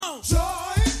on.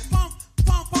 Joy. Pump,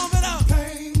 pump, pump it up.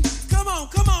 Pain. Come on,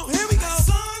 here we go.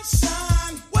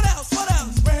 Sunshine. What else?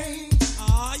 Rain.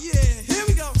 Oh, yeah, here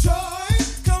we go. Joy.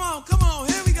 Come on,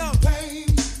 here we go. Pain.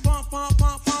 Pump, pump,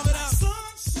 pump, pump it up.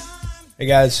 Sunshine. Hey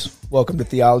guys, welcome to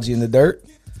Theology in the Dirt.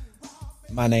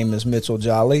 My name is Mitchell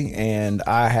Jolly, and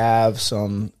I have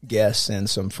some guests and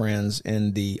some friends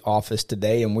in the office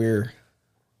today, and we're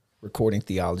recording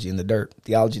Theology in the Dirt.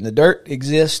 Theology in the Dirt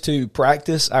exists to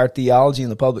practice our theology in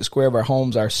the public square of our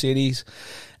homes, our cities,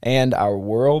 and our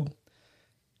world.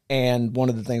 And one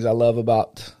of the things I love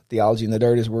about Theology in the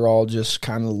Dirt is we're all just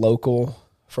kind of local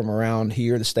from around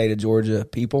here, the state of Georgia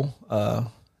people.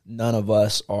 None of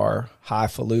us are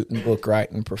highfalutin,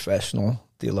 book-writing, professional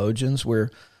theologians. We're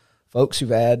folks who've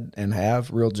had and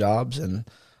have real jobs, and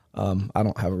I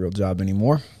don't have a real job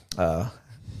anymore.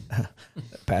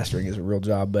 Pastoring is a real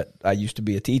job, but I used to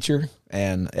be a teacher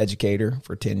and educator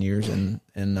for 10 years, and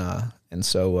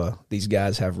so these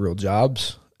guys have real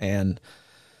jobs, and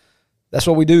that's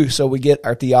what we do. So we get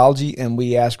our theology, and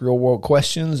we ask real-world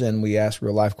questions, and we ask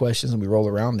real-life questions, and we roll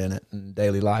around in it in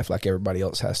daily life like everybody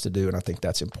else has to do, and I think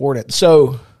that's important.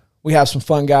 So we have some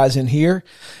fun guys in here,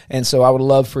 and so I would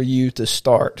love for you to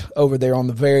start over there on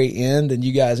the very end, and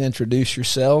you guys introduce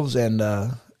yourselves, and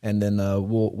then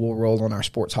we'll roll on our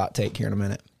sports hot take here in a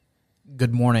minute.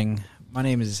 Good morning. My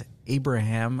name is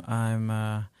Abraham.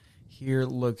 I'm here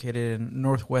located in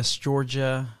Northwest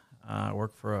Georgia. I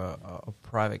work for a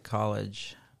private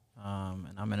college, and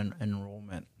I'm in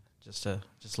enrollment. Just a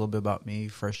little bit about me: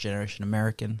 first-generation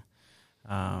American,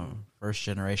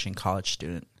 first-generation college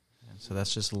student. So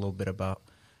that's just a little bit about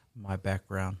my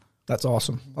background. That's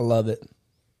awesome. I love it.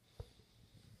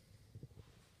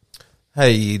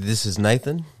 Hey, this is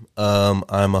Nathan.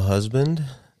 I'm a husband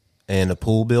and a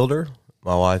pool builder.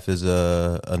 My wife is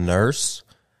a nurse,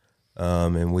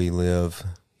 and we live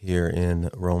here in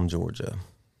Rome, Georgia.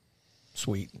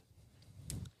 Sweet.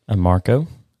 I'm Marco.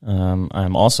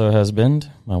 I'm also a husband.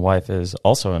 My wife is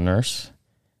also a nurse.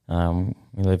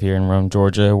 We live here in Rome,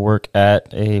 Georgia, work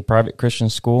at a private Christian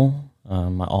school,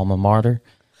 my alma mater.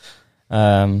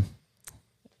 Work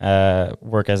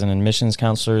as an admissions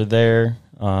counselor there.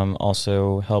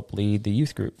 Also help lead the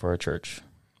youth group for our church.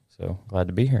 So glad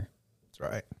to be here. That's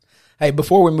right. Hey,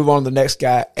 before we move on to the next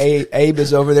guy, Abe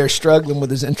is over there struggling with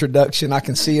his introduction. I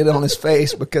can see it on his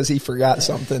face because he forgot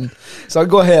something. So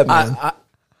go ahead, man.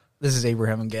 This is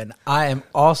Abraham again. I am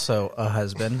also a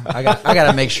husband. I got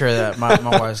to make sure that my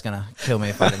wife's going to kill me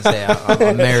if I didn't say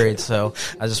I'm married. So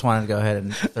I just wanted to go ahead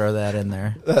and throw that in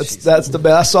there. That's the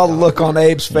best. I saw the look on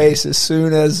Abe's face as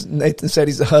soon as Nathan said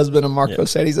he's a husband and Marco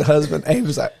said he's a husband. Abe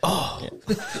was like, oh.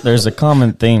 Yeah. There's a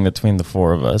common theme between the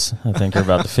four of us. I think you're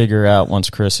about to figure out once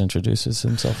Chris introduces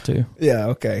himself too. Yeah,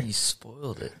 okay. You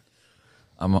spoiled it.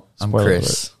 I'm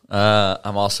Chris.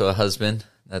 I'm also a husband.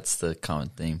 That's the common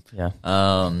theme. Yeah.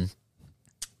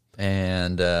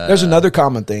 And there's another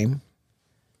common theme.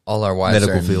 All our wives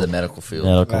are in the medical field.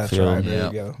 Medical field. Right, there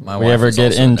you go. My we wife ever is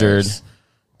get also injured,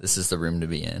 this is the room to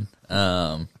be in.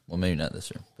 Well, maybe not this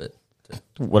room, but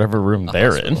whatever room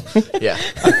they're in. Yeah.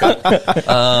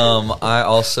 I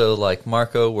also, like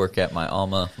Marco, work at my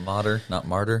alma mater, not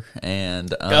martyr.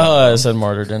 And I said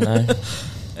martyr, didn't I?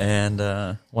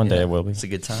 And one day I will be. It's a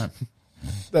good time.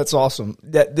 That's awesome.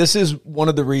 This is one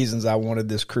of the reasons I wanted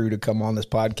this crew to come on this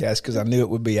podcast, because I knew it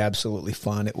would be absolutely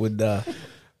fun. It would.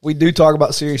 We do talk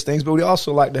about serious things, but we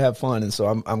also like to have fun, and so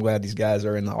I'm glad these guys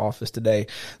are in the office today.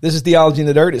 This is Theology in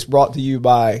the Dirt. It's brought to you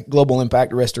by Global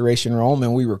Impact Restoration Rome,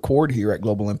 and we record here at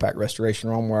Global Impact Restoration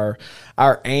Rome, where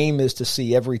our aim is to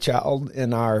see every child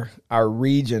in our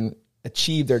region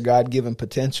achieve their God-given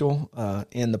potential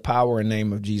in the power and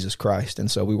name of Jesus Christ.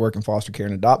 And so we work in foster care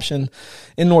and adoption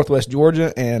in Northwest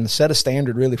Georgia and set a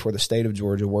standard really for the state of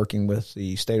Georgia, working with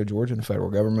the state of Georgia and the federal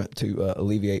government to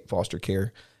alleviate foster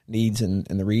care needs in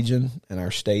the region and our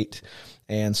state.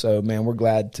 And so, man, we're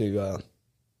glad to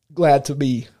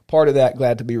be part of that,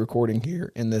 glad to be recording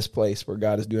here in this place where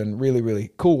God is doing really, really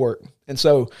cool work. And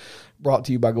so, brought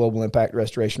to you by Global Impact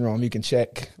Restoration Rome. You can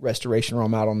check Restoration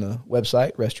Rome out on the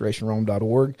website,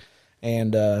 restorationrome.org.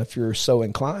 And if you're so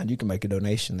inclined, you can make a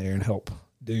donation there and help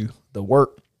do the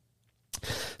work.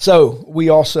 So we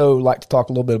also like to talk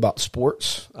a little bit about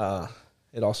sports.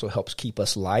 It also helps keep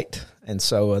us light. And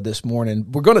so this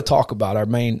morning, we're going to talk about our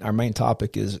main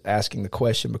topic is asking the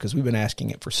question, because we've been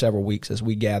asking it for several weeks as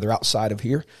we gather outside of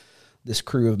here. This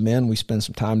crew of men, we spend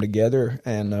some time together,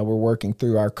 and we're working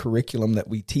through our curriculum that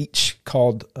we teach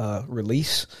called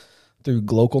Release through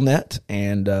GlocalNet,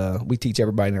 and we teach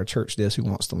everybody in our church this who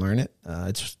wants to learn it.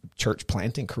 It's church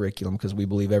planting curriculum because we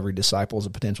believe every disciple is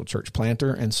a potential church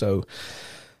planter, and so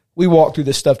we walk through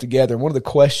this stuff together. And one of the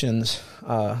questions,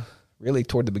 really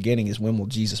toward the beginning, is when will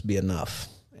Jesus be enough?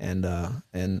 And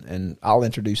I'll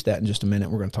introduce that in just a minute.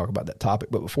 We're going to talk about that topic.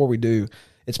 But before we do,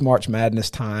 it's March Madness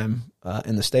time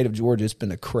in the state of Georgia. It's been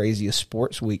the craziest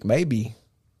sports week, maybe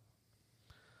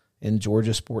in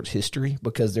Georgia sports history,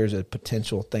 because there's a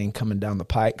potential thing coming down the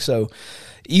pike. So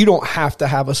you don't have to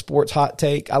have a sports hot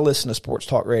take. I listen to sports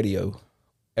talk radio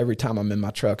every time I'm in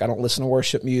my truck. I don't listen to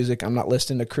worship music. I'm not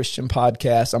listening to Christian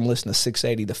podcasts. I'm listening to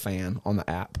 680 The Fan on the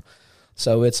app.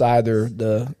 So it's either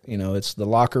it's the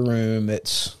Locker Room,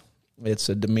 it's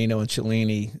a Domino and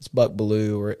Cellini, it's Buck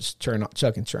Bellew, or it's Chuck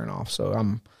and Chernoff. So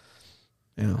I'm,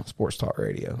 sports talk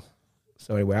radio.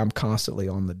 So anyway, I'm constantly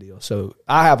on the deal. So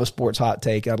I have a sports hot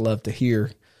take. I'd love to hear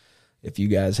if you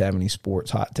guys have any sports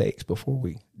hot takes before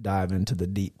we dive into the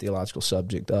deep theological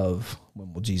subject of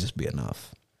when will Jesus be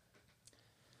enough.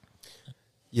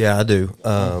 Yeah, I do.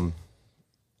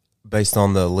 Based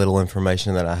on the little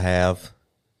information that I have,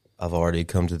 I've already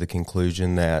come to the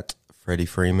conclusion that Freddie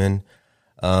Freeman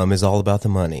is all about the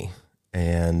money.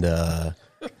 And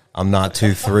I'm not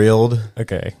too thrilled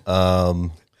Okay.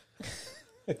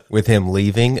 with him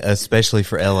leaving, especially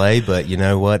for L.A. But you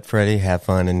know what, Freddie? Have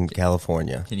fun in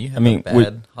California. Can you have mean, a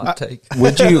bad hot take?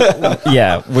 Would you?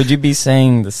 Yeah. Would you be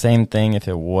saying the same thing if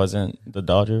it wasn't the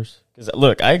Dodgers? Because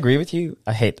look, I agree with you.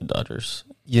 I hate the Dodgers.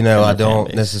 You know, I And their fan don't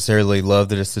base. necessarily love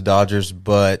that it's the Dodgers,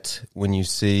 but when you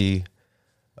see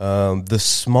the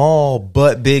small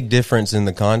but big difference in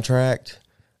the contract,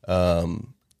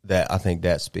 that I think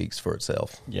that speaks for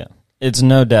itself. Yeah. It's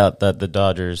no doubt that the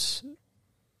Dodgers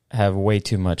have way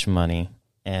too much money,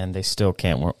 and they still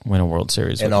can't win a World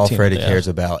Series. And with the all team Freddie they have. cares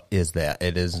about is that.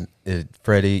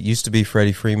 Freddie used to be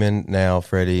Freddie Freeman, now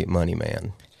Freddie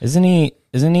Moneyman. Isn't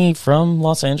he from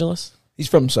Los Angeles? He's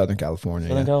from Southern California.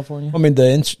 Southern yeah. California? I mean,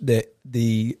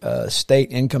 the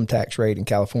state income tax rate in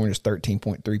California is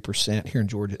 13.3%. Here in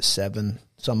Georgia, it's 7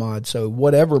 some odd. So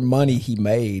whatever money he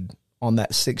made on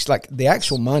that the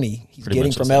actual money he's Pretty getting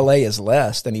much from the same. LA is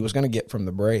less than he was going to get from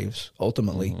the Braves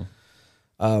ultimately,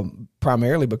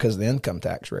 primarily because of the income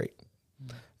tax rate.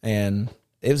 And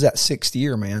it was that 6th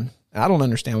year, man. I don't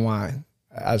understand why.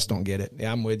 I just don't get it.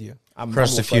 Yeah, I'm with you. I'm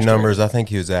Crushed a little few frustrated. numbers. I think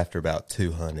he was after about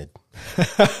 200.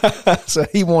 So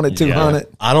he wanted 200.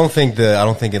 I don't think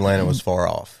Atlanta was far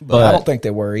off. But I don't think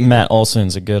they were either. Matt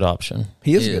Olson's a good option.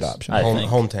 He is He a good is. option. I think.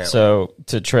 Hometown. So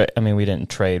to trade, I mean, we didn't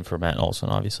trade for Matt Olson,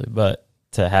 obviously, but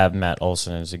to have Matt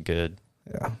Olson is a good,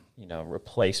 Yeah.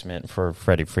 replacement for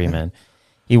Freddie Freeman.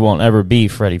 He won't ever be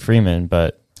Freddie Freeman,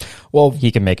 but Well,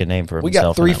 he can make a name for we got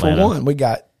himself. 3 in for Atlanta. 1. We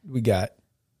got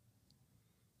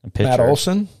A pitcher. Matt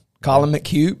Olson, Colin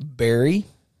McHugh, Barry,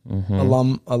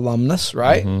 alumnus,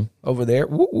 right? Over there.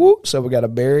 Woo, woo. So we got a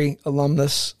Barry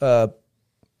alumnus,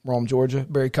 Rome, Georgia,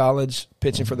 Barry College,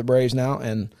 pitching for the Braves now,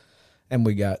 and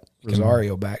we got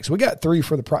Rosario back. So we got 3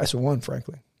 for the price of 1,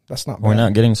 frankly. That's not bad. We're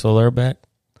not getting Soler back.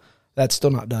 That's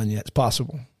still not done yet. It's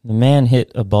possible. The man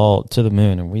hit a ball to the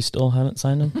moon, and we still haven't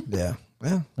signed him. Yeah.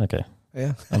 Yeah. Okay,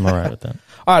 Yeah. I'm all right with that.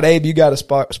 All right, Abe, you got a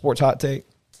sports hot take?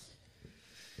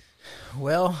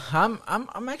 Well,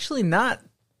 I'm actually not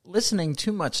listening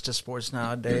too much to sports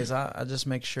nowadays. I just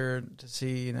make sure to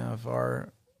see if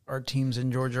our teams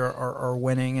in Georgia are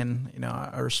winning, and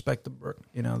I respect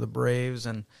the Braves,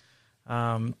 and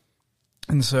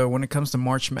so when it comes to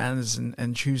March Madness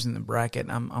and choosing the bracket,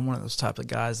 I'm one of those type of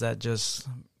guys that just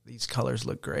these colors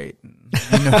look great, and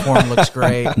the uniform looks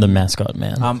great. The mascot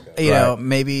man.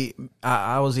 Maybe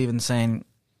I was even saying,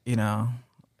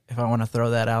 if I want to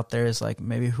throw that out there, is like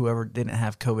maybe whoever didn't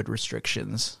have COVID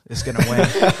restrictions is going to win.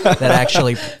 That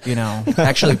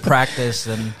actually practiced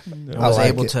and was like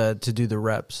able it. to do the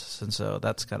reps, and so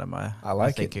that's kind of my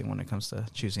thinking when it comes to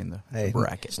choosing the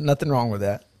bracket. There's nothing wrong with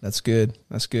that. That's good.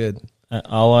 That's good.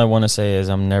 All I want to say is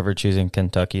I'm never choosing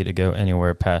Kentucky to go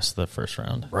anywhere past the first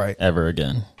round. Right. Ever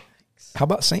again. How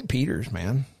about St. Peter's,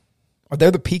 man? Are they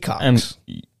the Peacocks?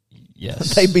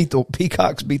 Yes. They beat the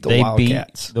Peacocks. Beat the They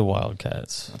Wildcats. beat the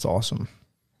Wildcats. That's awesome.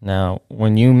 Now,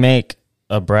 when you make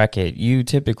a bracket, you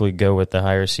typically go with the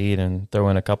higher seed and throw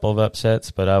in a couple of upsets,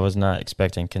 but I was not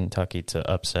expecting Kentucky to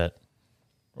upset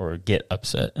or get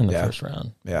upset in the first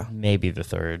round. Yeah. Maybe the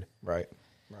third. Right.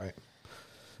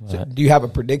 So do you have a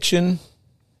prediction?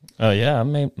 Oh, yeah. I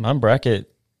mean, my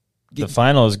bracket, the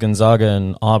final is Gonzaga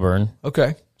and Auburn.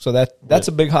 Okay. So that's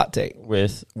a big hot take.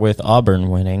 With Auburn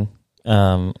winning.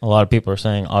 A lot of people are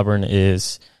saying Auburn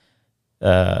is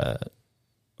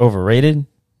overrated.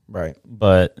 Right.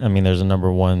 But, I mean, there's a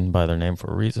number 1 by their name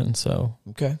for a reason, so...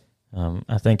 Okay.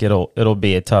 I think it'll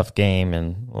be a tough game,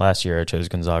 and last year I chose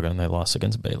Gonzaga and they lost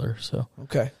against Baylor. So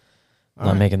Okay.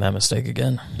 Not making that mistake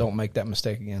again. Don't make that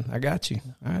mistake again. I got you.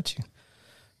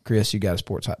 Chris, you got a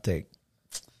sports hot take.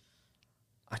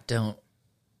 I don't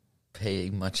pay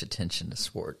much attention to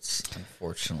sports,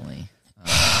 unfortunately.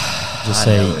 Just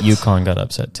say UConn got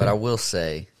upset too. But I will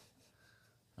say,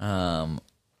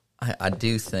 I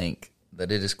do think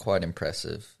that it is quite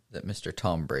impressive that Mr.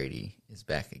 Tom Brady is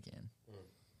back again.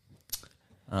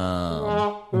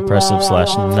 Impressive /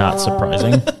 not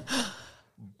surprising.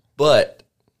 But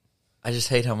I just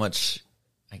hate how much,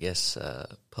 I guess,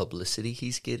 publicity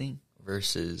he's getting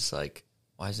versus, like,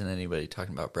 why isn't anybody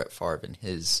talking about Brett Favre and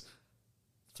his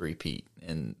three-peat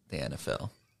in the NFL?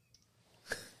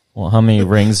 Well, how many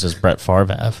rings does Brett Favre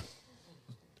have?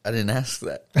 I didn't ask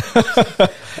that.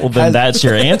 Well, then that's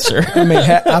your answer. I mean,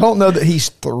 I don't know that he's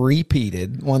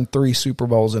three-peated, won 3 Super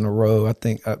Bowls in a row. I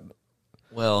think the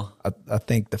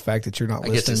fact that you're not I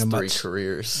guess listening it's to 3 much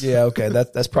careers. Yeah, okay,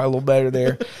 that's probably a little better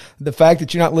there. The fact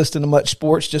that you're not listening to much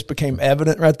sports just became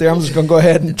evident right there. I'm just going to go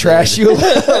ahead and trash you a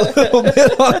little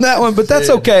bit on that one, but that's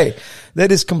okay.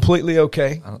 That is completely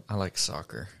okay. I like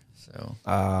soccer, so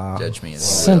judge me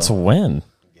as Since when?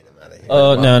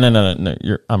 Oh, no.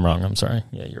 I'm wrong. I'm sorry.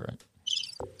 Yeah, you're right.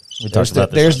 We talked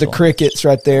about this. There's the crickets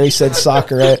right there. He said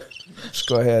soccer. Right? Just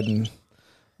go ahead and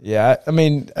I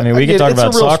mean, we can talk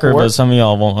about soccer, but some of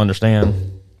y'all won't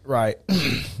understand. Right.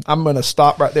 I'm going to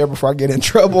stop right there before I get in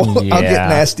trouble. Yeah. I'll get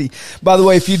nasty. By the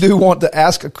way, if you do want to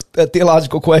ask a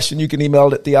theological question, you can email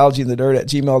it at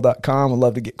theologyinthedirt@gmail.com. I'd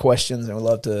love to get questions and I'd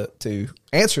love to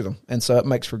answer them. And so it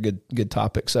makes for good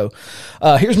topic. So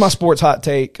here's my sports hot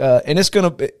take. And it's going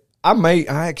to be, I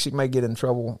actually may get in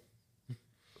trouble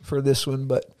for this one,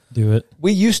 but do it.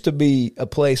 We used to be a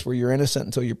place where you're innocent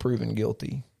until you're proven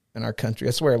guilty. In our country,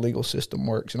 that's where our legal system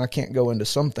works, and I can't go into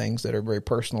some things that are very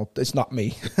personal. It's not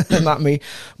me,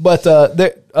 but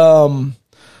we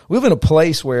live in a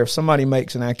place where if somebody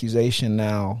makes an accusation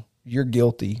now, you're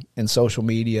guilty in social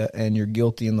media and you're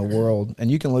guilty in the world, and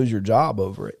you can lose your job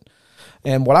over it.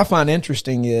 And what I find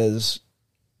interesting is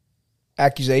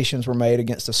accusations were made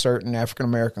against a certain African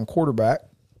American quarterback.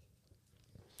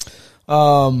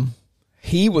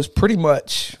 He was pretty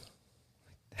much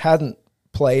hadn't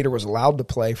played or was allowed to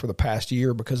play for the past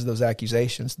year because of those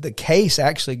accusations. The case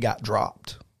actually got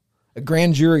dropped. A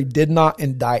grand jury did not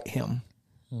indict him.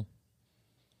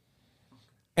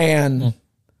 And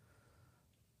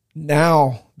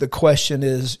now the question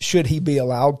is, should he be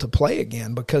allowed to play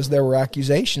again because there were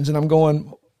accusations? And I'm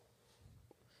going,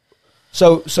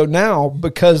 so now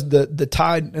because the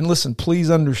TID, and listen, please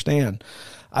understand,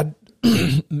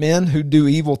 men who do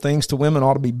evil things to women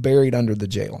ought to be buried under the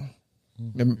jail.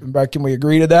 Can we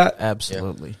agree to that?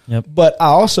 Absolutely. Yep. But I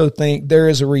also think there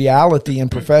is a reality in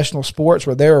professional sports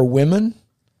where there are women,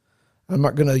 I'm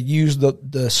not going to use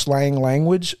the slang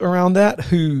language around that,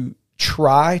 who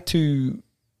try to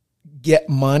get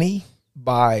money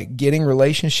by getting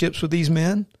relationships with these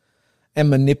men and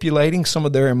manipulating some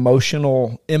of their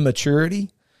emotional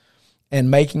immaturity and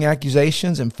making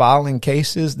accusations and filing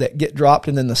cases that get dropped,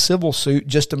 and then the civil suit,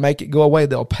 just to make it go away,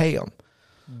 they'll pay them.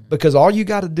 Because all you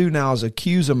got to do now is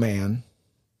accuse a man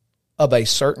of a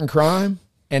certain crime,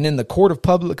 and in the court of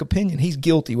public opinion, he's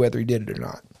guilty whether he did it or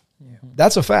not. Yeah.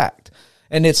 That's a fact.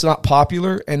 And it's not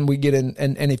popular, and we get in,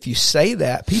 and if you say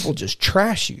that, people just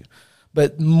trash you.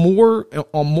 But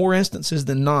on more instances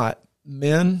than not,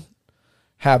 men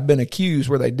have been accused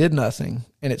where they did nothing,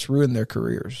 and it's ruined their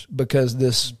careers because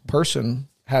this person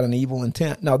had an evil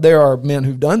intent. Now, there are men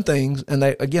who've done things, and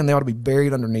they ought to be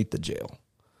buried underneath the jail.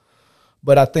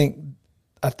 But I think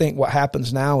what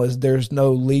happens now is there's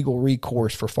no legal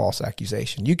recourse for false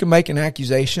accusation. You can make an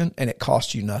accusation and it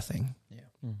costs you nothing. Yeah.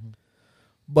 Mm-hmm.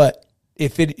 But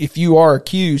if you are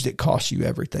accused, it costs you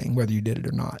everything, whether you did it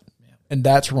or not. Yeah. And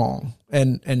that's wrong.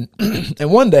 And and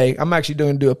one day I'm actually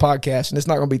going to do a podcast, and it's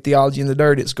not going to be Theology in the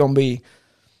Dirt. It's going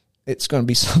to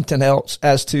be something else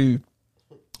as to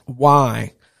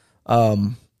why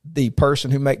the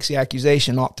person who makes the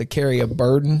accusation ought to carry a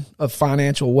burden of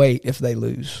financial weight if they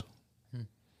lose.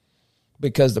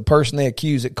 Because the person they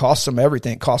accuse, it costs them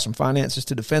everything. It costs them finances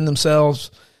to defend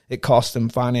themselves. It costs them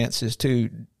finances to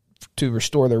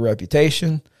restore their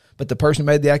reputation. But the person who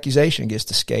made the accusation gets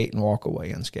to skate and walk away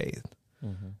unscathed.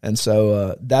 Mm-hmm. And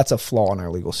so that's a flaw in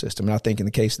our legal system. And I think in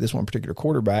the case of this one particular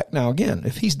quarterback, now again,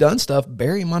 if he's done stuff,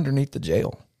 bury him underneath the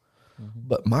jail. Mm-hmm.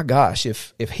 But my gosh,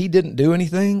 if he didn't do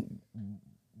anything,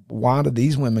 why do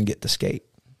these women get to skate?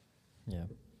 Yeah,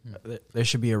 there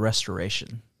should be a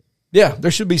restoration. Yeah,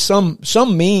 there should be some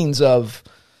means of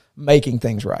making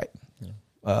things right.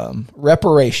 Yeah.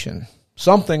 Reparation,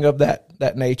 something of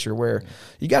that nature, where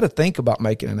you got to think about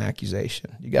making an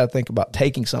accusation. You got to think about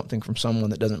taking something from someone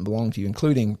that doesn't belong to you,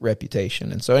 including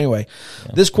reputation. And so anyway,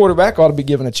 this quarterback ought to be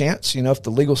given a chance. You know, if the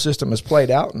legal system has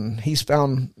played out and he's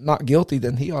found not guilty,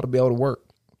 then he ought to be able to work.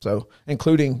 So,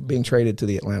 including being traded to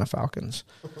the Atlanta Falcons,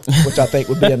 which I think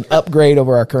would be an upgrade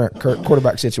over our current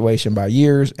quarterback situation by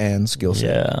years and skill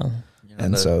set. Yeah.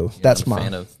 And so that's my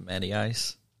fan of Matty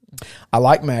Ice. I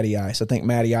like Matty Ice. I think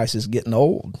Matty Ice is getting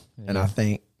old, and I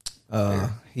think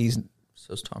he's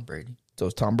So's Tom Brady.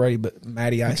 so's Tom Brady, but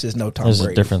Matty Ice is no Tom There's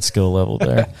Brady. a different skill level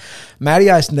there. Matty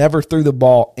Ice never threw the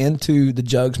ball into the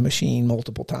jugs machine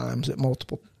multiple times at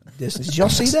multiple distances. Did y'all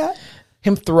see that?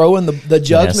 Him throwing the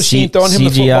jugs machine, throwing him the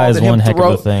football. CGI is then him one heck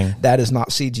throw. of a thing. That is not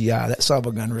CGI. That son of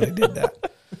a gun really did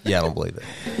that. Yeah, I don't believe it.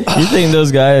 You think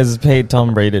those guys paid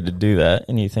Tom Brady to do that,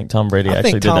 and you think Tom Brady I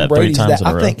actually think did Tom that Brady's 3 times in a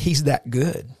I row? think he's that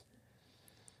good.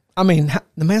 I mean,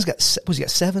 the man's got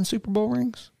 7 Super Bowl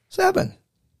rings? 7.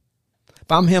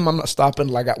 If I'm him, I'm not stopping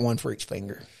until I got one for each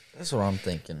finger. That's what I'm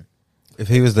thinking. If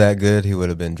he was that good, he would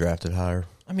have been drafted higher.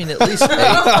 I mean, at least 8.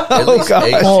 At least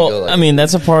 8. Well, I mean,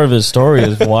 that's a part of his story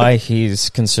is why he's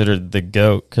considered the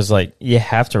GOAT, because, like, you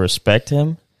have to respect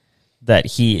him that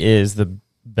he is the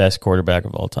best quarterback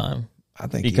of all time I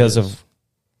think because he is. of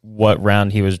what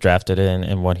round he was drafted in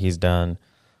and what he's done.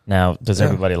 Now, does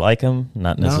everybody like him?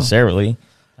 Not necessarily.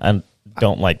 I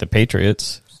don't like the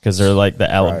Patriots because they're like the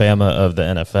Alabama of the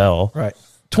NFL. Right.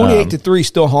 28-3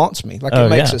 still haunts me. Like, it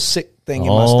makes a sick thing in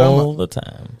my all stomach. the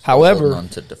time. However, Holding on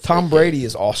to deflate Tom Brady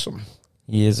is awesome.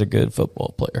 He is a good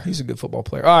football player. He's a good football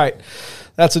player. All right,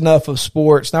 that's enough of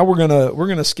sports. Now we're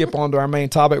gonna skip on to our main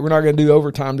topic. We're not gonna do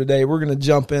overtime today. We're gonna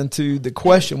jump into the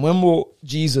question: when will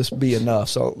Jesus be enough?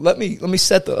 So let me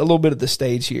set a little bit of the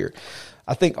stage here.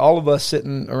 I think all of us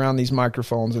sitting around these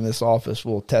microphones in this office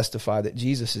will testify that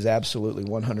Jesus is absolutely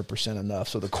 100% enough.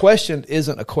 So the question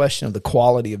isn't a question of the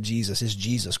quality of Jesus. Is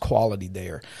Jesus' quality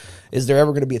there? Is there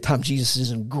ever going to be a time Jesus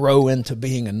doesn't grow into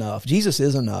being enough? Jesus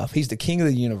is enough. He's the king of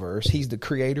the universe. He's the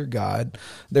creator God.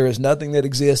 There is nothing that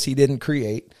exists he didn't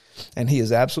create, and he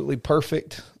is absolutely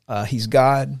perfect. He's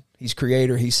God. He's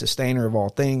creator. He's sustainer of all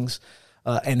things,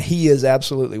 and he is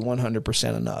absolutely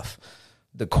 100% enough.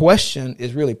 The question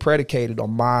is really predicated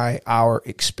on our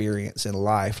experience in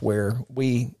life, where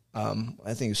we, I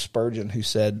think it was Spurgeon who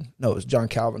said, no, it was John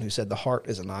Calvin who said, the heart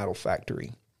is an idol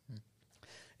factory.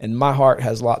 And my heart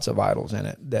has lots of idols in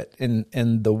it, that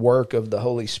in the work of the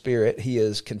Holy Spirit, he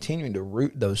is continuing to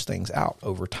root those things out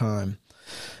over time.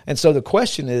 And so the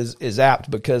question is apt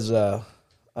because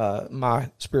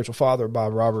my spiritual father,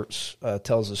 Bob Roberts,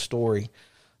 tells a story.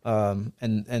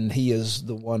 And he is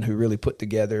the one who really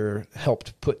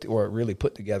helped put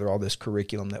together all this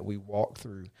curriculum that we walk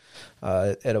through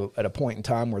at a point in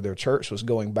time where their church was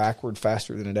going backward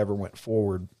faster than it ever went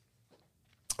forward.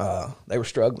 They were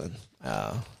struggling,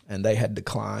 and they had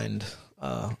declined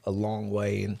a long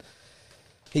way. And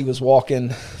he was walking,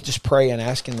 just praying,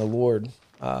 asking the Lord,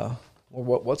 well,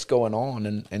 what's going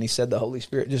on? And he said, the Holy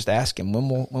Spirit just asked him, when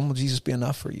will Jesus be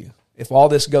enough for you? If all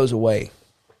this goes away,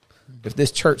 if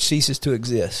this church ceases to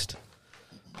exist,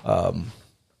 will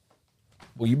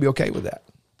you be okay with that?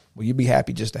 Will you be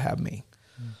happy just to have me?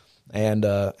 And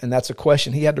that's a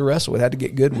question he had to wrestle with, had to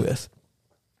get good with.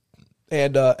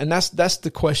 And that's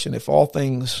the question. If all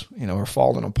things, are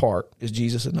falling apart, is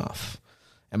Jesus enough?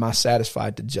 Am I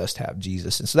satisfied to just have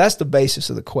Jesus? And so that's the basis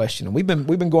of the question. And we've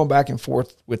been going back and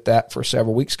forth with that for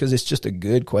several weeks because it's just a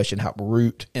good question, help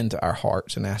root into our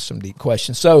hearts and ask some deep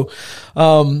questions. So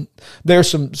there's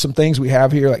some things we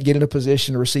have here, like get in a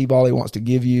position to receive all he wants to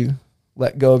give you,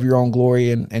 let go of your own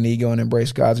glory and ego and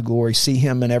embrace God's glory, see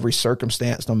him in every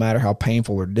circumstance, no matter how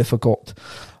painful or difficult,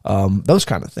 those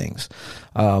kind of things.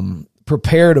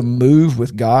 Prepare to move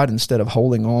with God instead of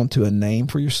holding on to a name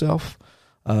for yourself.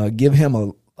 Give him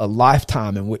a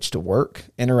lifetime in which to work,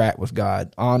 interact with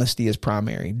God. Honesty is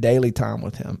primary. Daily time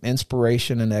with him.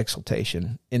 Inspiration and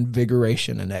exaltation.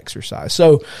 Invigoration and exercise.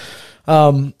 So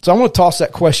I'm going to toss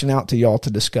that question out to y'all to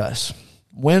discuss.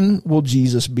 When will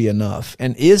Jesus be enough?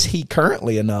 And is he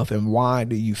currently enough? And why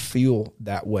do you feel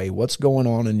that way? What's going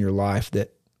on in your life that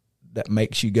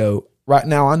makes you go, right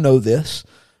now I know this.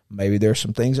 Maybe there's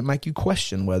some things that make you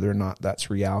question whether or not that's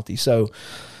reality. So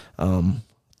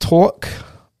talk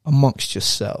amongst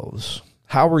yourselves.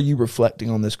 How are you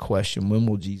reflecting on this question? When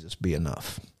will Jesus be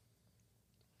enough?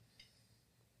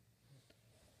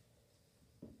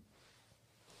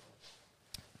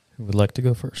 Who would like to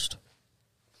go first?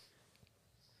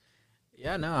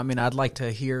 Yeah, no, I mean, I'd like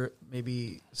to hear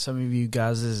maybe some of you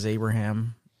guys as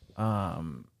Abraham,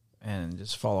 and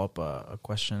just follow up a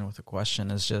question with a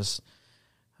question is just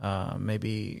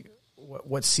maybe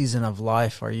what season of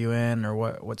life are you in, or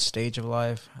what stage of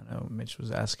life? I know Mitch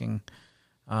was asking,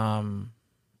 where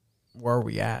are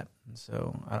we at? And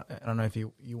so I don't know if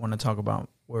you want to talk about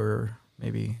where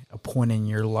maybe a point in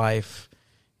your life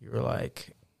you were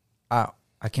like,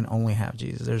 I can only have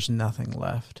Jesus. There's nothing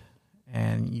left.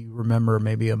 And you remember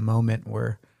maybe a moment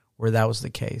where that was the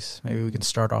case. Maybe we can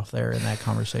start off there in that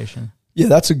conversation. Yeah,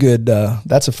 that's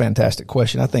a fantastic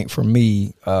question. I think for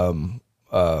me,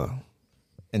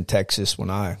 in Texas, when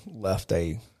I left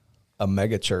a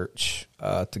mega church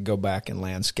to go back and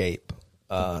landscape,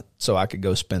 so I could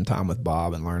go spend time with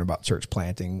Bob and learn about church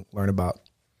planting, learn about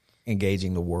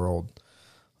engaging the world,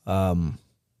 and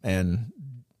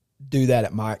do that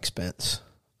at my expense.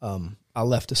 I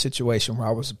left a situation where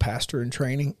I was a pastor in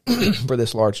training for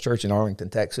this large church in Arlington,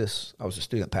 Texas. I was a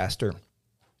student pastor.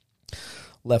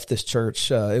 Left this church.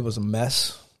 It was a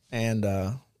mess, and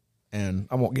I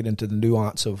won't get into the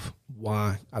nuance of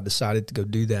why I decided to go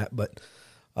do that, but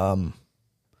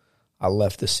I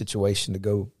left this situation to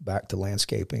go back to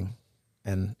landscaping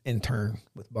and intern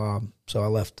with Bob. So I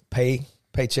left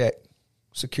paycheck,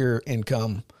 secure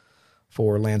income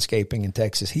for landscaping in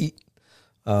Texas heat.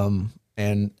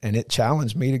 And it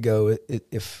challenged me to go,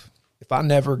 if I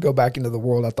never go back into the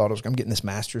world, I thought I'm getting this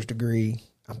master's degree.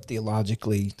 I'm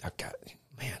theologically,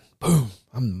 boom,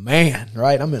 I'm the man,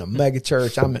 right? I'm in a mega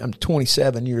church. I'm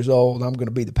 27 years old. I'm going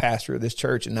to be the pastor of this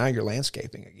church. And now you're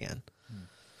landscaping again.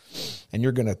 And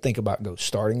you're going to think about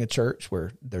starting a church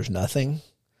where there's nothing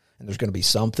and there's going to be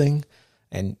something.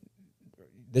 And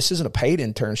this isn't a paid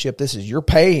internship. This is you're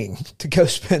paying to go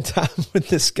spend time with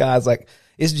this guy. It's like,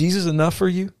 is Jesus enough for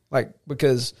you?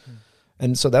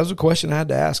 And so that was a question I had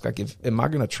to ask. Am I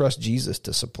going to trust Jesus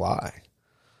to supply?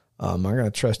 Am I going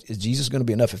to trust, is Jesus going to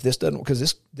be enough if this doesn't,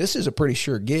 because this is a pretty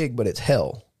sure gig, but it's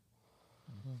hell.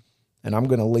 Mm-hmm. And I'm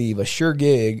going to leave a sure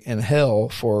gig and hell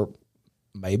for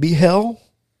maybe hell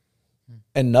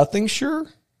and nothing sure.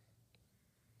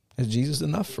 Is Jesus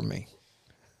enough for me?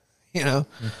 And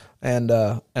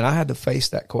I had to face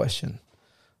that question.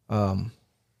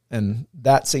 And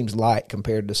that seems light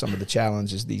compared to some of the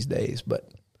challenges these days. But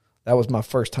that was my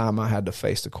first time I had to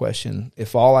face the question,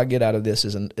 if all I get out of this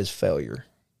is failure.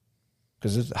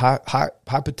 Because it's high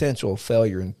potential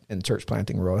failure in church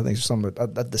planting world. I think some of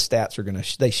the stats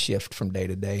are they shift from day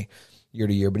to day, year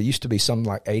to year. But it used to be something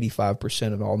like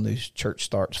 85% of all new church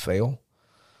starts fail.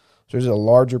 So there's a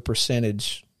larger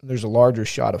percentage, there's a larger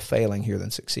shot of failing here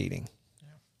than succeeding. Yeah.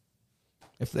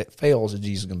 If that fails, is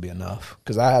Jesus going to be enough?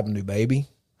 Because I have a new baby,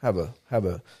 have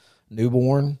a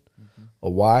newborn, a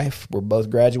wife. We're both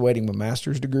graduating with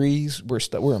master's degrees. We're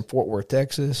in Fort Worth,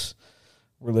 Texas.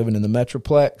 We're living in the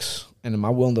Metroplex. And am I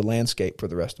willing to landscape for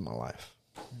the rest of my life?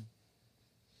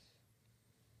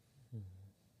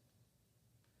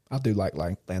 I do like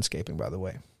landscaping, by the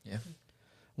way. Yeah.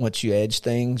 Once you edge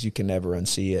things, you can never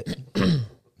unsee it.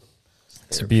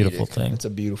 It's a beautiful thing. It's a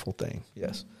beautiful thing,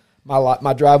 yes.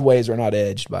 My driveways are not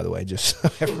edged, by the way, just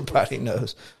so everybody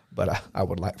knows. But I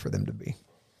would like for them to be.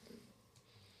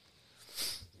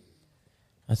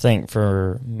 I think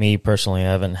for me personally,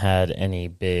 I haven't had any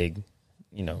big,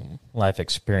 life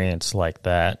experience like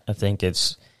that. I think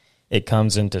it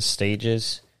comes into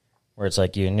stages where it's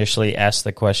like you initially ask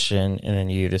the question and then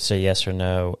you either say yes or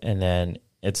no, and then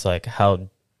it's like, how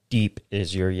deep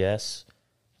is your yes?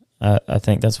 I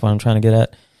think that's what I'm trying to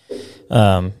get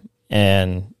at.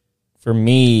 And for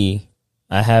me,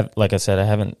 I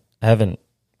haven't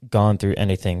gone through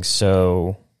anything,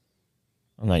 so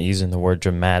I'm not using the word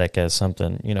dramatic as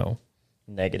something,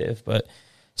 negative, but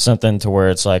something to where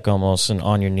it's like almost an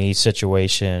on your knees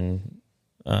situation,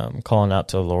 calling out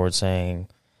to the Lord saying,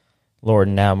 Lord,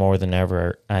 now more than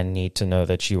ever, I need to know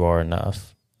that you are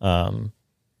enough.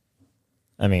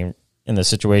 In the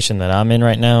situation that I'm in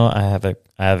right now, I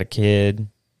have a kid.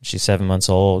 She's 7 months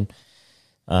old.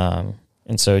 And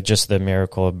so just the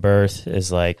miracle of birth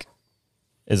is like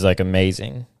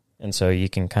amazing. And so you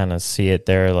can kind of see it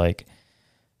there. Like,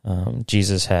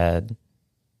 Jesus had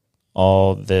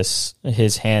all this,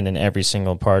 his hand in every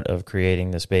single part of creating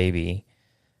this baby.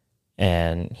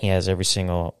 And he has every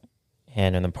single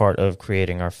hand in the part of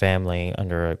creating our family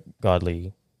under a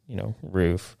godly,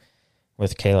 roof,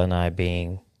 with Kayla and I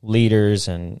being leaders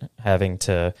and having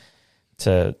to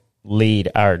lead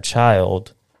our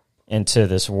child into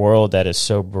this world that is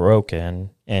so broken,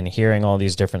 and hearing all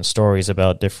these different stories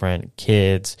about different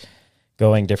kids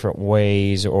going different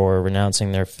ways or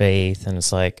renouncing their faith. And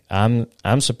it's like, I'm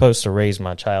supposed to raise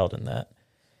my child in that.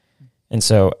 And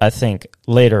so I think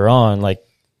later on, like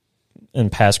in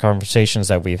past conversations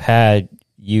that we've had,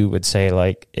 you would say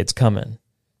like, it's coming,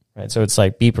 right? So it's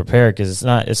like, be prepared, because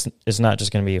it's not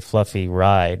just going to be a fluffy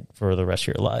ride for the rest of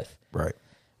your life. Right.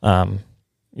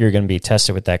 You're going to be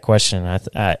tested with that question.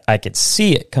 I could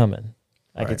see it coming.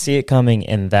 I could see it coming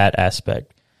in that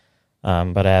aspect,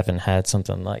 but I haven't had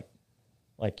something like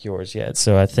yours yet.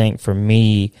 So I think for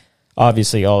me,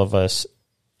 obviously, all of us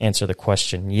answer the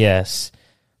question yes,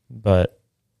 but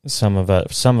some of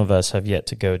us have yet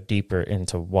to go deeper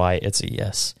into why it's a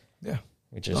yes. Yeah.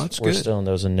 We're good. still in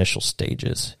those initial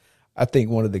stages. I think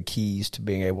one of the keys to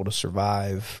being able to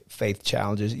survive faith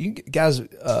challenges, you guys,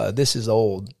 this is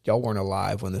old. Y'all weren't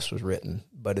alive when this was written,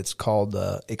 but it's called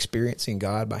Experiencing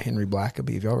God by Henry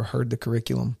Blackaby. Have you ever heard the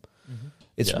curriculum? Mm-hmm.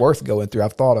 It's worth going through.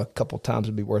 I've thought a couple of times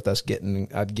it'd be worth us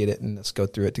I'd get it and let's go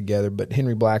through it together. But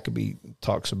Henry Blackaby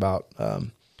talks about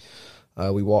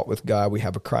we walk with God, we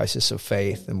have a crisis of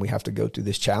faith, and we have to go through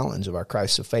this challenge of our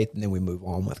crisis of faith, and then we move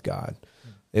on with God.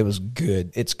 It was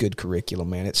good. It's good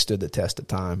curriculum, man. It stood the test of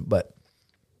time. But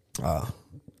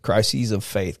crises of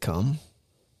faith come,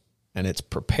 and it's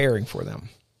preparing for them.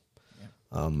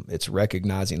 It's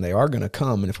recognizing they are going to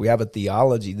come, and if we have a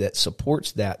theology that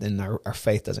supports that, then our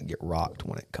faith doesn't get rocked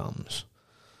when it comes.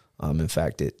 In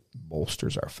fact, it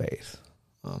bolsters our faith.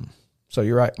 So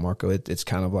you're right, Marco. It's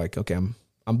kind of like, okay,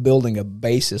 I'm building a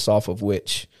basis off of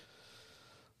which,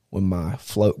 when my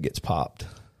float gets popped,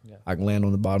 I can land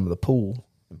on the bottom of the pool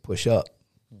and push up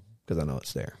because I know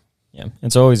it's there. Yeah,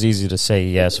 it's always easy to say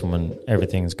yes when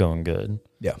everything's going good.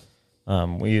 Yeah.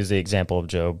 We use the example of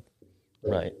Job,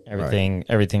 right?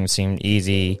 Everything seemed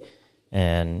easy,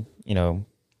 and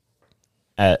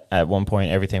at one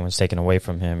point everything was taken away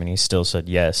from him, and he still said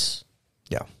yes.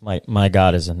 Yeah, my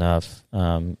God is enough,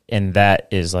 and that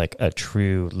is like a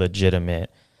true,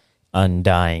 legitimate,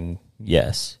 undying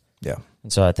yes. Yeah.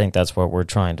 And so I think that's what we're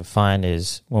trying to find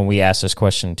is when we ask this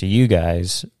question to you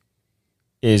guys,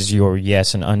 is your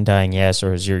yes an undying yes,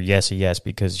 or is your yes a yes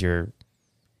because you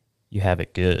have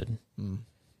it good?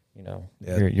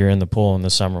 You're in the pool in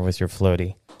the summer with your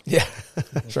floaty. Yeah,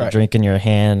 that's right. Drink in your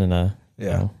hand and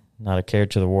not a care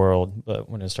to the world. But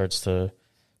when it starts to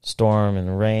storm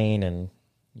and rain and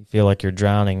you feel like you're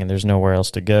drowning and there's nowhere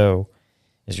else to go,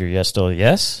 is your yes still a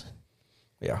yes?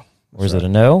 Yeah. Or is it a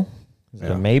no? Is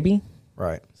it a maybe?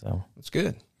 Right. So it's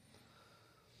good.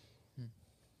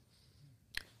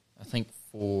 I think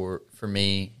for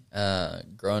me,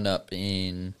 growing up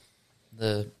in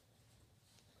I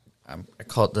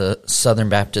call it the Southern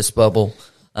Baptist bubble.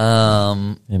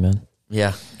 amen.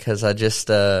 Yeah, because I just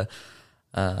and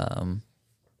I'm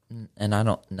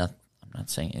not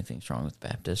saying anything's wrong with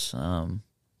Baptists.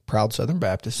 Proud Southern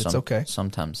Baptist. It's okay.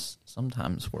 Sometimes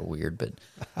we're weird,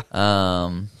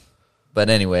 but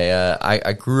anyway,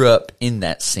 I grew up in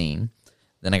that scene.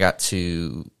 Then I got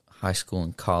to high school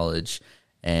and college,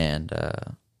 and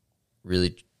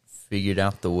really figured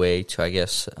out the way to, I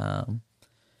guess, kind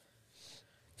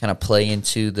of play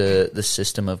into the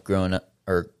system of growing up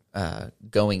or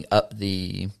going up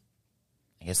the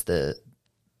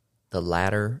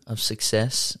ladder of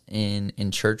success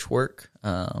in church work.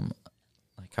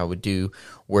 Like I would do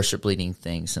worship leading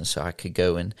things, and so I could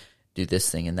go and do this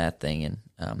thing and that thing, and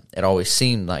it always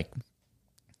seemed like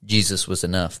Jesus was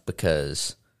enough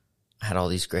because I had all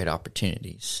these great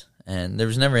opportunities, and there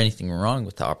was never anything wrong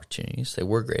with the opportunities. They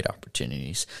were great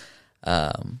opportunities.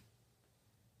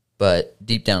 But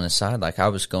deep down inside, like I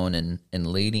was going and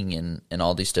leading in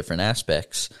all these different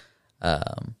aspects.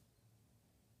 But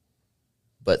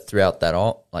throughout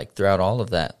all of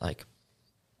that, like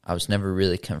I was never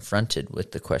really confronted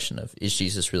with the question of, is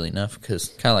Jesus really enough? Because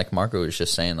kind of like Marco was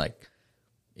just saying, like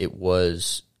it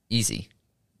was easy.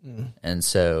 Mm. And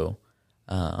so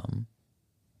I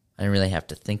didn't really have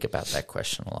to think about that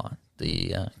question a lot.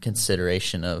 The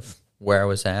consideration of where I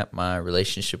was at, my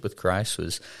relationship with Christ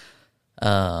was,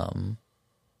 I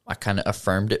kind of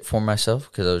affirmed it for myself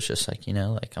because I was just like,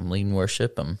 like I'm leading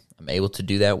worship. I'm able to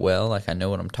do that well. Like I know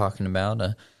what I'm talking about.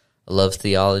 I love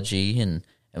theology and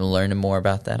I'm learning more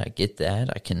about that. I get that.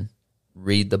 I can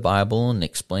read the Bible and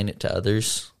explain it to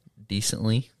others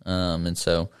decently. And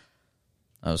so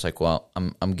I was like, well,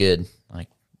 I'm good. Like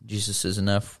Jesus is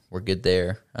enough. We're good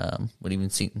there. Would even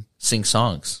sing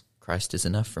songs. Christ is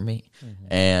enough for me.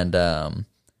 Mm-hmm.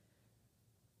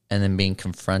 And then being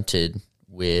confronted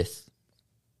with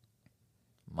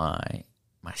my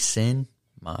sin,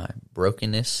 my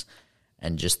brokenness,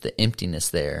 and just the emptiness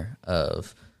there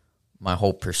of my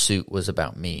whole pursuit was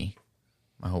about me.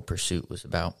 My whole pursuit was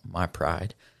about my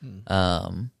pride.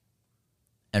 Mm.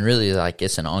 And really, like,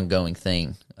 it's an ongoing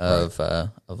thing of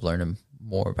learning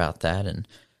more about that and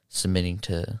submitting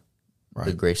to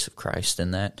the grace of Christ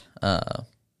in that. But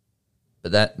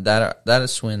that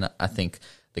is when I think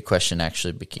the question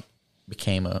actually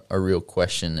became a real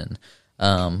question.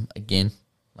 And again,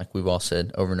 like we've all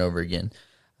said over and over again,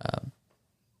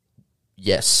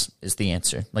 yes is the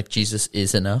answer. Like Jesus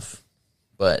is enough,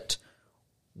 but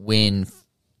when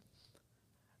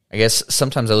I guess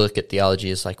sometimes I look at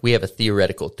theology as like we have a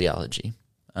theoretical theology.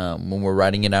 When we're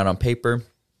writing it out on paper,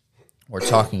 we're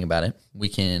talking about it. We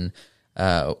can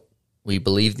we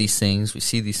believe these things, we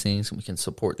see these things, and we can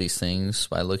support these things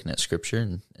by looking at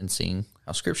Scripture and seeing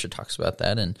how Scripture talks about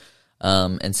that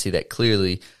and see that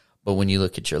clearly. But when you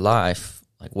look at your life,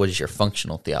 like what is your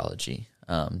functional theology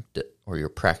or your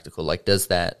practical? Like does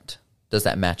that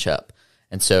match up?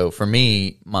 And so for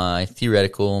me, my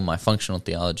theoretical, my functional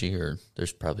theology, or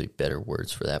there's probably better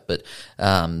words for that, but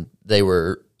they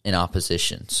were in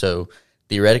opposition. So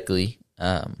theoretically,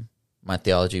 my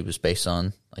theology was based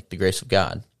on like the grace of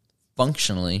God.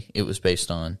 Functionally, it was based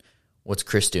on what's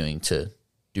Chris doing to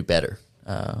do better.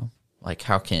 Like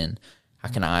how can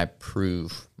I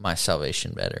prove my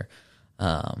salvation better?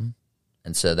 And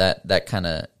so that kind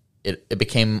of it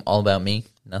became all about me,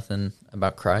 nothing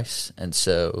about Christ. And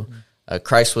so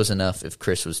Christ was enough if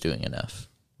Chris was doing enough.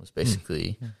 Was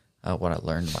basically what I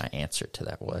learned my answer to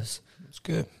that was. That's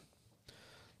good.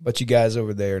 But you guys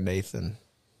over there, Nathan.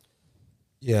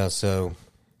 Yeah, so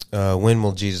when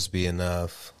will Jesus be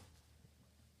enough?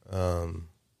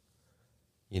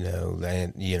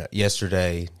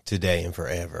 Yesterday, today, and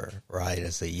forever, right?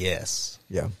 It's a yes.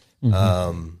 Yeah.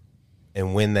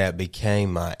 And when that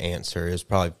became my answer, it was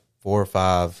probably 4 or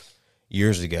 5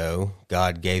 years ago.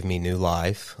 God gave me new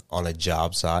life on a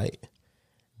job site,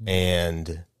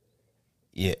 and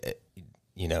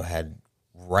had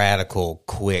radical,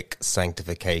 quick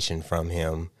sanctification from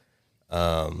Him.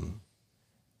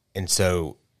 And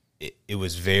so it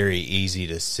was very easy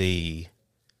to see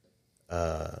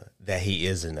that He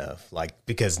is enough, like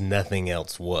because nothing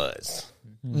else was.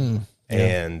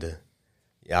 And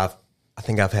I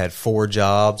think I've had 4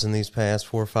 jobs in these past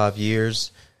 4 or 5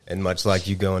 years, and much like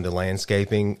you go into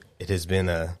landscaping, it has been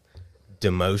a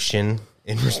demotion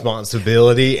in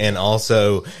responsibility and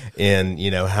also in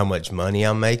how much money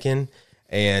I'm making.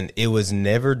 And it was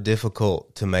never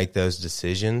difficult to make those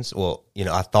decisions. Well,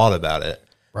 I thought about it.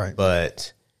 Right.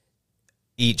 But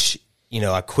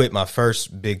I quit my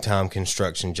first big time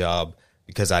construction job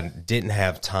because I didn't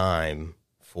have time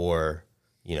for,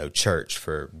 church,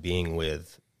 for being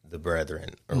with the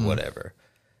brethren or whatever.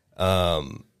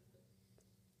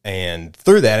 And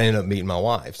through that, I ended up meeting my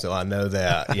wife. So I know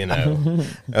that, that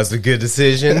was a good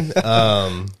decision.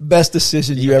 Best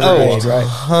decision you ever made, right?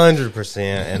 100%.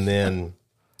 And then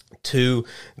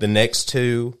the next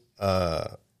 2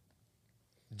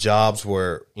 jobs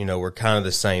were kind of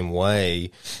the same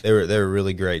way. They were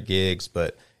really great gigs,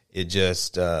 but it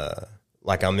just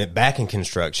like I'm back in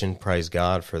construction. Praise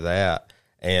God for that.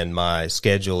 And my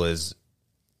schedule is,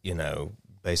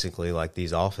 basically like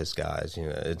these office guys.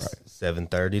 It's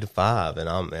 7:30 to 5, and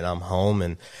I'm home,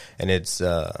 and it's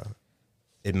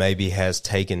it maybe has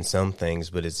taken some things,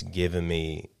 but it's given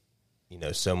me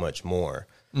so much more.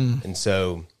 And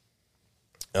so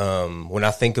when I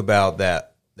think about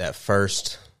that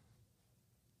first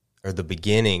or the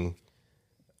beginning,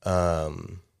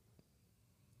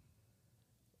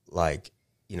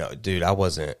 dude, I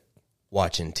wasn't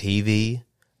watching TV.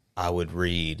 I would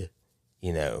read,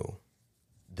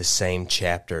 the same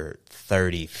chapter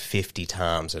 30, 50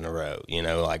 times in a row,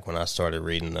 like when I started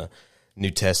reading the New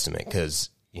Testament, because,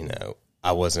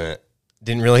 I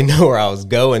didn't really know where I was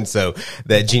going. So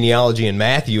that genealogy in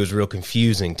Matthew was real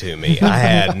confusing to me. I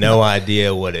had no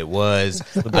idea what it was.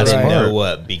 I didn't know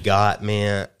what begot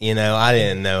meant. I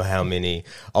didn't know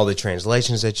all the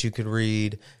translations that you could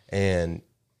read. And,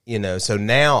 so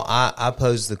now I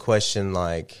pose the question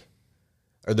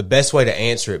or the best way to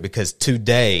answer it, because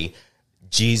today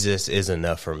Jesus is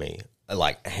enough for me.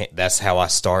 That's how I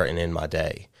start and end my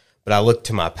day. But I look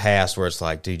to my past where it's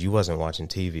like, dude, you wasn't watching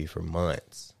TV for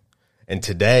months. And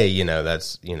today,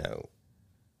 that's,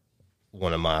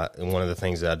 one of the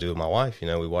things that I do with my wife.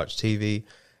 We watch TV,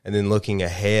 and then looking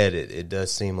ahead, it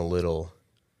does seem a little,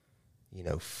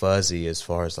 fuzzy as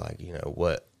far as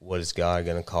what is God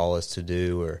going to call us to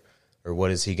do, or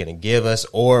what is He going to give us,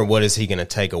 or what is He going to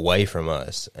take away from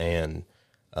us? And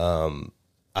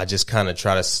I just kind of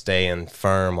try to stand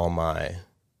firm on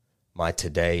my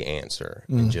today answer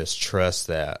and just trust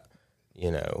that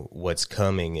what's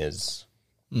coming is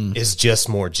just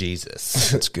more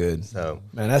Jesus. That's good. So,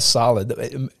 man, that's solid.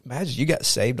 Imagine you got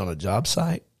saved on a job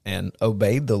site and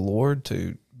obeyed the Lord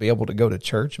to be able to go to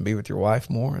church and be with your wife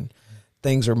more, and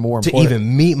things are more important. To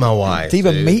even meet my wife. To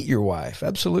even meet your wife.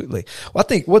 Absolutely. Well, I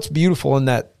think what's beautiful in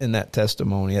that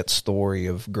testimony, that story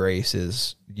of grace,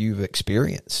 is you've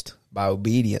experienced by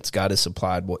obedience, God has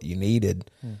supplied what you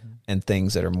needed and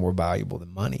things that are more valuable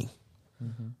than money.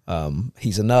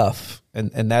 He's enough.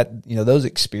 And that, you know, those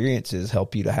experiences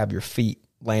help you to have your feet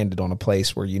landed on a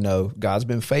place where, you know, God's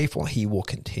been faithful. He will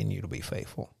continue to be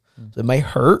faithful. So it may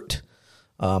hurt.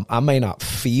 I may not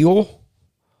feel,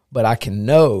 but I can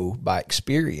know by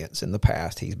experience in the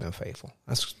past he's been faithful.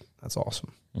 That's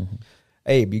awesome.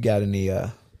 Abe, you got any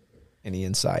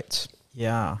insights?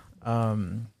 Yeah.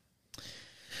 When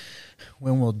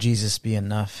will Jesus be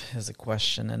enough is the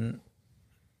question. And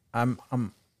I'm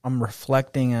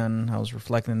reflecting on, I was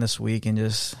reflecting this week, and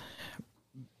just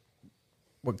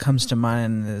what comes to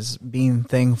mind is being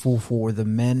thankful for the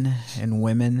men and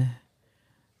women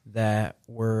that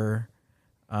were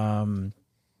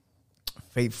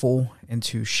faithful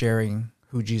into sharing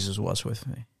who Jesus was with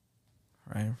me,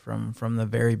 right? From the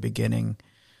very beginning,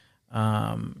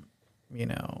 you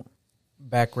know,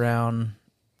 background,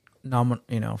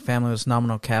 family was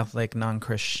nominal Catholic,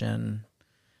 non-Christian,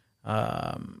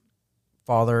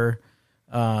 father,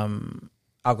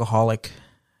 alcoholic,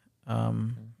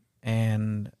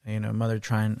 and, you know, mother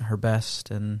trying her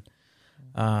best, and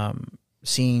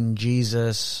seeing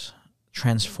Jesus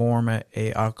transform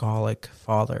a alcoholic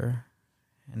father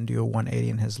and do a 180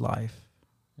 in his life,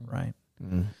 right?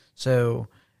 So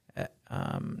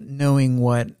knowing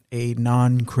what a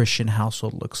non-Christian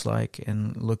household looks like,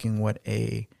 and looking what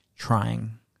a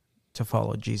trying to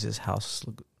follow Jesus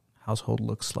household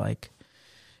looks like.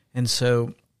 And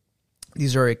so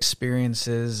these are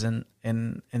experiences and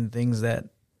things that,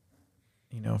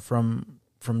 you know, from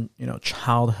you know,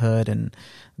 childhood, and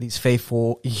these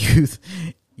faithful youth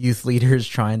leaders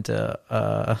trying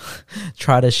to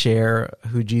try to share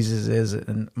who Jesus is,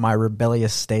 and my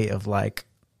rebellious state of like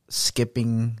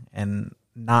skipping and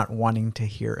not wanting to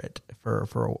hear it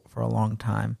for a long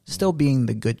time, still being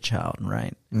the good child,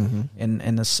 right?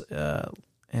 And this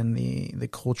and the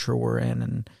culture we're in,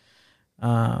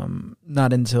 and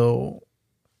not until,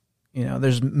 you know,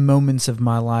 there's moments of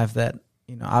my life that,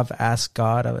 you know, I've asked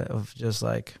God of just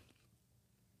like,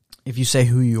 if you say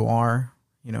who you are,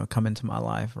 you know, come into my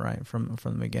life, right, from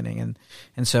the beginning.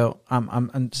 And so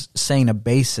I'm saying a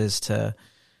basis to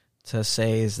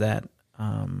say is that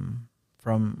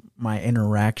from my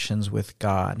interactions with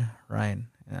God, right,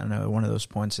 and I know one of those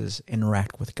points is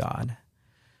interact with God.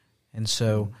 And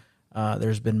so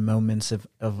there's been moments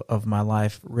of my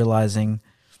life realizing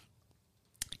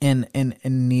and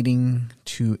needing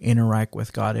to interact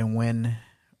with God, and when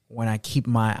I keep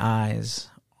my eyes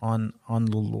on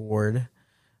the Lord,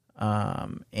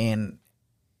 and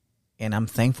I'm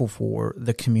thankful for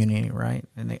the community, right?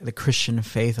 And the Christian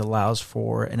faith allows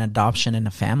for an adoption in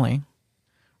a family,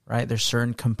 right? There's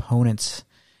certain components,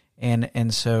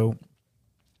 and so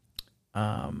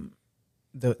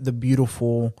the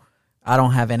beautiful, I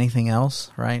don't have anything else,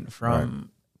 right?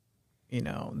 From you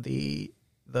know, the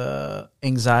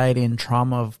anxiety and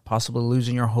trauma of possibly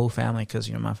losing your whole family, because,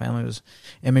 you know, my family was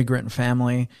immigrant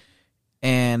family,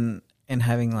 and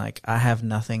having like, I have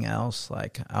nothing else,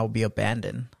 like I'll be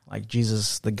abandoned, like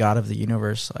Jesus, the God of the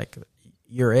universe, like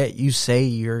you're it. You say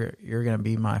you're gonna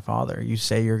be my father. You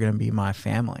say you're gonna be my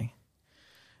family.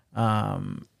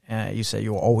 You say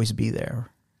you'll always be there,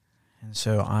 and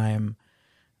so I'm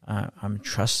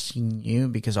trusting you,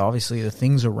 because obviously the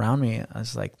things around me,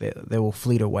 it's like they will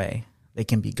fleet away. They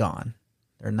can be gone.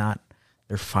 They're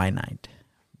finite,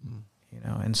 you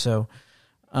know. And so,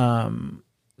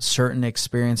 certain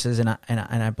experiences, and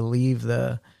I believe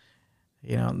the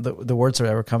words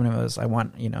that were coming to me was, I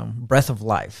want, you know, breath of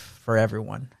life for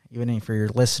everyone, even for your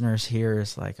listeners here.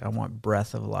 It's like, I want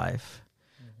breath of life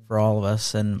for all of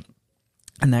us, and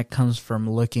that comes from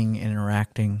looking and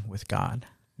interacting with God.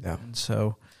 Yeah. And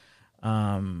so,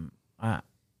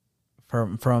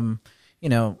 from you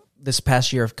know, this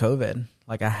past year of COVID,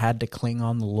 like I had to cling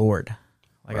on the Lord.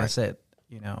 Like I said,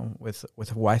 you know, with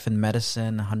a wife in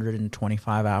medicine,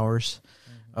 125 hours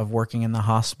of working in the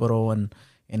hospital, and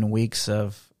in weeks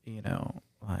of, you know,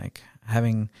 like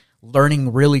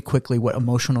learning really quickly what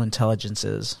emotional intelligence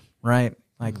is, right?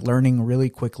 Like learning really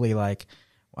quickly, like,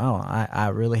 wow, I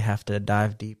really have to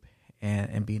dive deep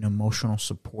and be an emotional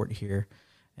support here,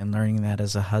 and learning that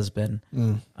as a husband,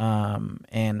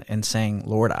 and saying,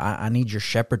 Lord, I need your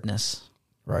shepherdness.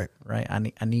 Right.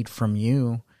 I need from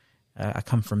you. I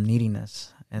come from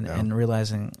neediness, and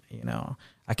realizing, you know,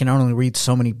 I can only read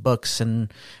so many books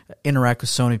and interact with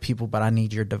so many people, but I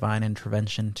need your divine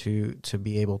intervention to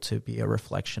be able to be a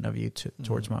reflection of you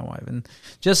towards my wife. And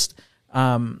just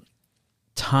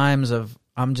times of,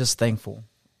 I'm just thankful,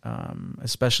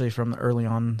 especially from the early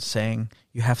on, saying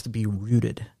you have to be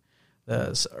rooted.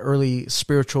 The early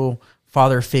spiritual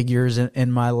father figures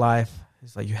in my life.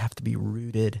 It's like you have to be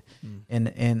rooted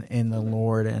in the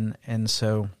Lord, and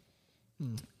so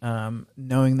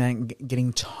knowing that,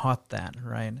 getting taught that,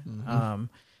 right,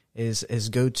 is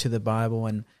go to the Bible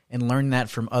and learn that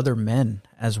from other men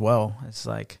as well. It's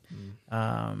like,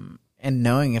 and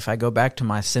knowing if I go back to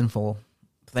my sinful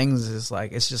things is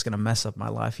like it's just going to mess up my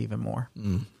life even more.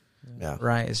 Yeah.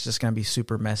 Right. It's just going to be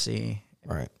super messy.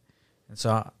 Right. And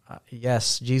so,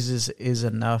 yes, Jesus is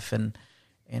enough, and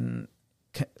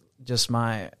just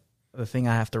the thing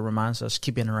I have to remind myself is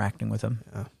keep interacting with him.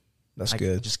 Yeah. That's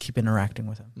good. Just keep interacting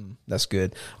with him. That's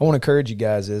good. I want to encourage you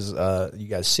guys as you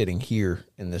guys sitting here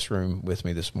in this room with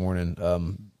me this morning.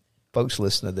 Folks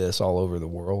listen to this all over the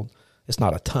world. It's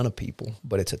not a ton of people,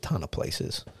 but it's a ton of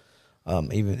places.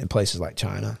 Even in places like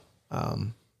China,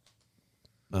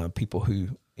 people who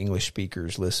English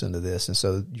speakers listen to this. And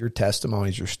so your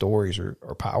testimonies, your stories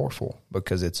are powerful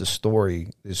because it's a story.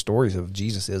 The stories of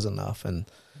Jesus is enough, and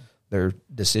there are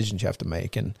decisions you have to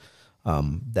make, and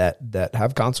that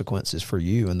have consequences for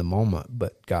you in the moment.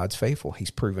 But God's faithful.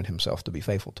 He's proven himself to be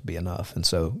faithful, to be enough. And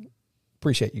so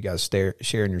appreciate you guys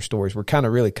sharing your stories. We're kind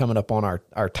of really coming up on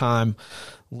our time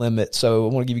limit. So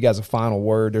I want to give you guys a final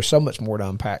word. There's so much more to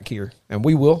unpack here, and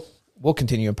we'll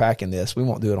continue unpacking this. We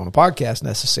won't do it on a podcast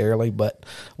necessarily, but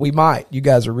we might. You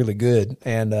guys are really good,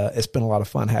 and it's been a lot of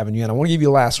fun having you. And I want to give you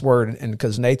a last word, and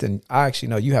because Nathan, I actually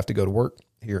know you have to go to work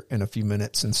here in a few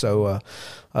minutes, and so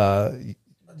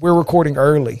we're recording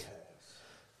early.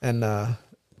 And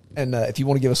if you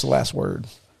want to give us a last word,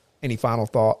 any final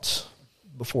thoughts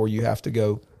before you have to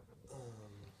go?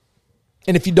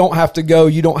 And if you don't have to go,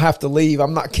 you don't have to leave.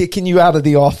 I'm not kicking you out of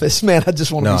the office, man. I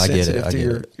just want to be sensitive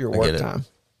to your work time.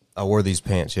 I wore these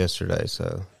pants yesterday,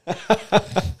 so Yeah,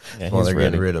 well, they're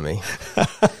ready. getting rid of me.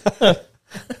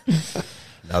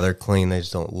 Now they're clean. They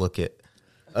just don't look it.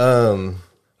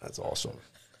 That's awesome.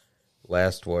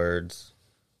 Last words.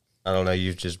 I don't know.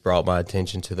 You've just brought my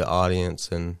attention to the audience,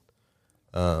 and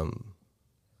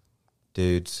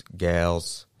dudes,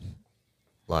 gals,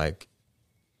 like,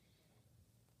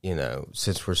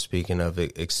 since we're speaking of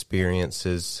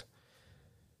experiences,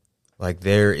 like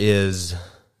there is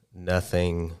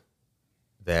nothing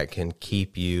that can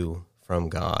keep you from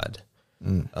God.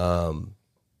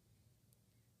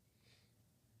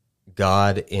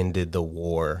 God ended the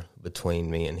war between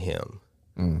me and him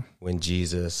when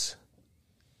Jesus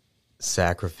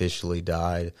sacrificially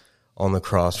died on the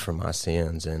cross for my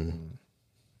sins, and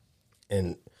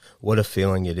what a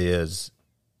feeling it is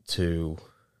to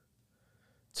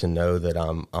know that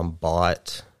I'm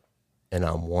bought and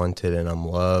I'm wanted and I'm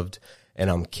loved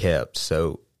and I'm kept.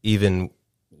 So even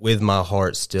with my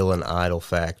heart still an idol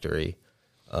factory,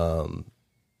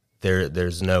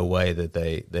 there's no way that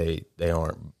they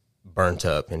aren't burnt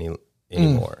up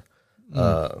anymore.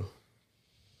 God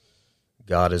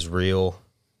is real.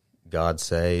 God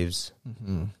saves,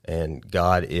 and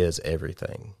God is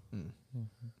everything.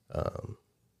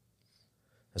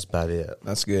 That's about it.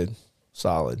 That's good.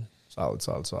 Solid.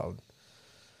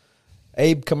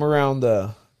 Abe, come around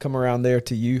there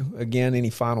to you again. Any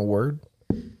final word?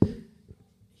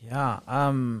 Yeah.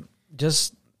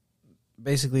 Just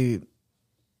basically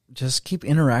just keep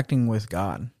interacting with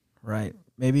God, right?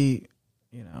 Maybe,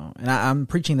 and I'm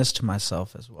preaching this to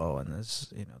myself as well. And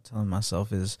this, telling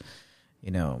myself is,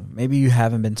 maybe you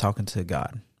haven't been talking to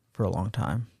God for a long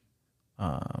time.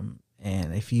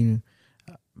 And if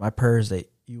my prayer is that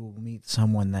you will meet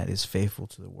someone that is faithful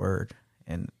to the word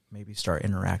and maybe start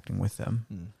interacting with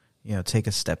them. Take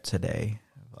a step today.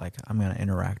 Like, I'm going to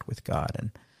interact with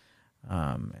God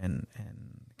and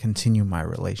continue my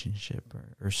relationship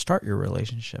or start your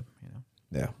relationship,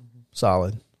 Yeah.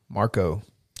 Solid. Marco.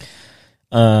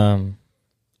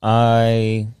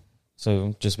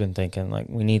 So just been thinking, like,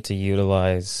 we need to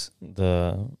utilize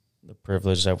the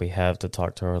privilege that we have to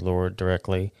talk to our Lord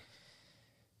directly.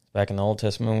 Back in the Old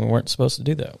Testament, we weren't supposed to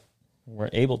do that. We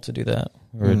weren't able to do that.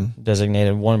 We were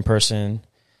designated one person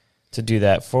to do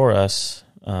that for us,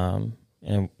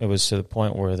 and it was to the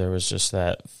point where there was just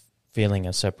that feeling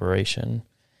of separation.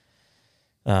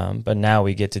 But now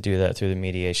we get to do that through the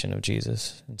mediation of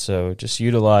Jesus. And so just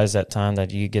utilize that time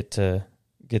that you get to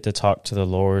talk to the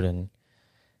Lord and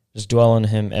just dwell on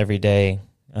him every day.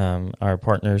 Our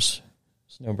partners,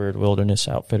 Snowbird Wilderness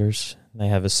Outfitters, they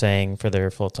have a saying for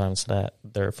their full-time staff.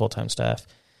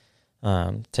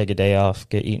 Take a day off,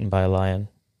 get eaten by a lion.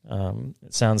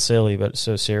 It sounds silly, but it's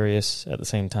so serious at the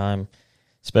same time,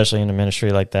 especially in a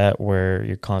ministry like that where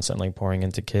you're constantly pouring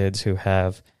into kids who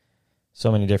have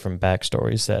so many different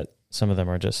backstories that some of them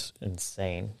are just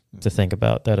insane to think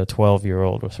about, that a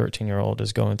 12-year-old or 13-year-old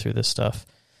is going through this stuff.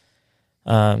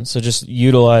 So just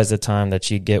utilize the time that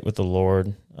you get with the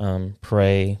Lord.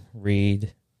 Pray,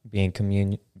 read, be in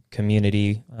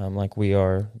community like we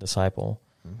are, disciple.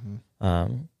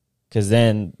 Because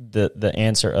then the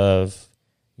answer of,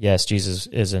 yes, Jesus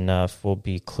is enough will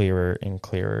be clearer and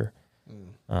clearer.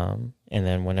 And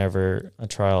then whenever a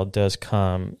trial does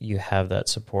come, you have that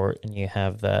support and you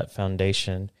have that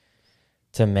foundation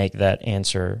to make that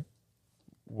answer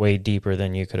way deeper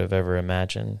than you could have ever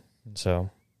imagined. And so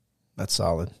That's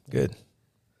solid. Good.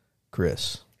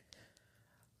 Chris.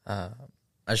 I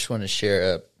just want to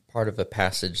share a part of a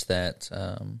passage that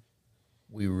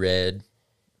we read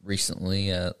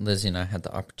recently. Lizzie and I had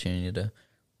the opportunity to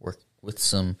work with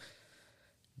some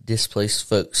displaced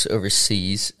folks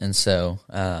overseas, and so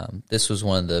this was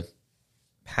one of the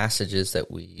passages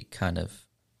that we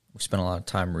spent a lot of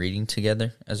time reading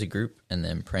together as a group and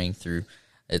then praying through.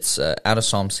 It's out of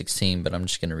Psalm 16, but I'm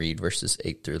just going to read verses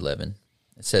 8 through 11.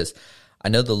 It says, I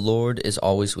know the Lord is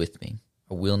always with me.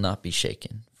 I will not be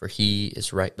shaken, for he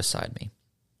is right beside me.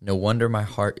 No wonder my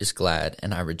heart is glad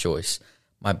and I rejoice.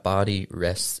 My body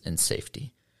rests in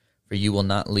safety. For you will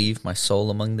not leave my soul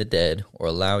among the dead or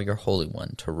allow your Holy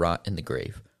One to rot in the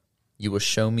grave. You will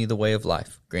show me the way of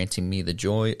life, granting me the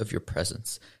joy of your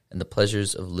presence and the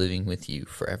pleasures of living with you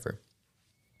forever.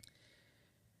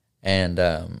 And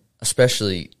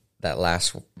especially that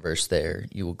last verse there,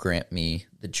 you will grant me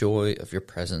the joy of your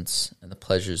presence and the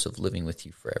pleasures of living with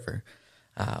you forever.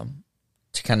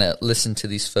 To kind of listen to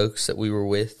these folks that we were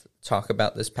with talk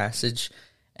about this passage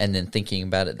and then thinking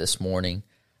about it this morning,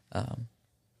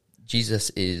 Jesus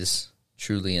is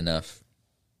truly enough,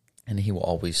 and he will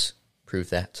always prove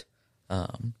that.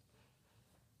 And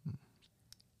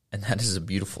that is a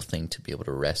beautiful thing to be able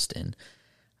to rest in.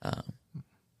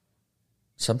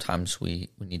 Sometimes we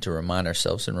need to remind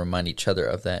ourselves and remind each other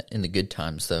of that in the good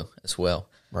times, though, as well.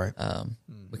 Right.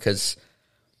 Because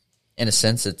in a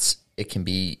sense, it can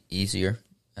be easier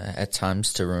at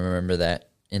times to remember that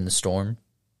in the storm.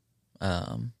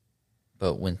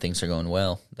 But when things are going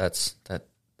well,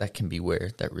 that can be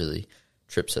where that really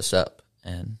trips us up,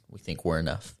 and we think we're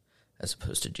enough as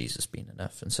opposed to Jesus being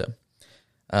enough. And so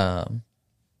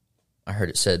I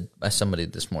heard it said by somebody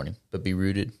this morning, but be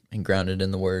rooted and grounded in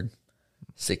the Word.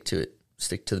 Stick to it.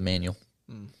 Stick to the manual.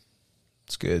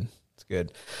 It's good. It's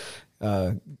good.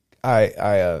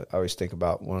 I always think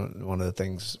about one of the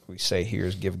things we say here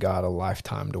is give God a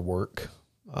lifetime to work.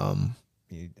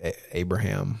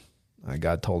 Abraham,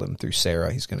 God told him through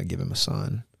Sarah he's going to give him a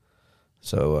son.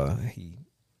 So he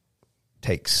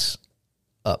takes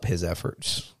up his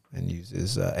efforts and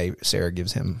uses Sarah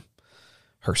gives him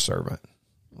her servant.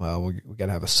 Well, we got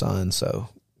to have a son. So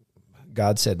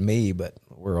God said me, but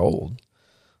we're old.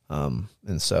 And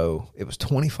so it was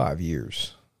 25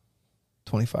 years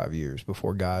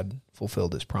before God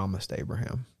fulfilled his promise to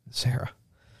Abraham and Sarah.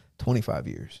 25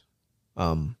 years.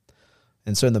 And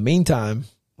so in the meantime,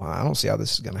 I don't see how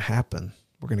this is going to happen.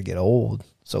 We're going to get old.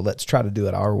 So let's try to do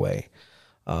it our way.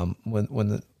 God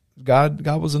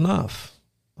was enough.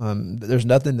 There's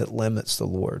nothing that limits the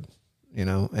Lord,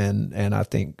 and I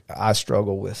think I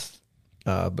struggle with,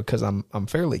 because I'm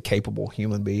fairly capable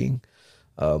human being.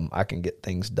 I can get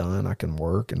things done. I can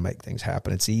work and make things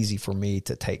happen. It's easy for me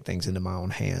to take things into my own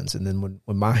hands. And then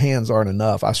when my hands aren't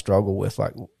enough, I struggle with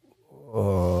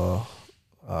God,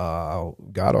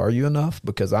 are you enough?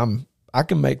 Because I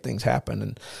can make things happen,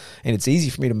 and it's easy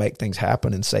for me to make things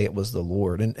happen and say it was the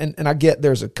Lord. And I get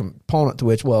there's a component to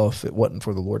which, well, if it wasn't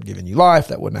for the Lord giving you life,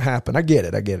 that wouldn't have happened. I get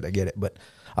it. But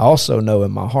I also know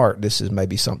in my heart this is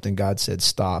maybe something God said,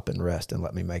 stop and rest and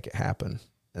let me make it happen.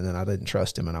 And then I didn't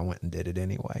trust him, and I went and did it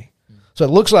anyway. So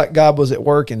it looks like God was at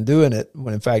work and doing it,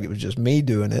 when in fact it was just me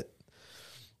doing it.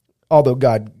 Although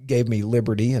God gave me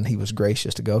liberty and he was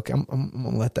gracious to go, okay, I'm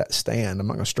going to let that stand. I'm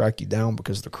not going to strike you down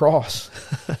because of the cross.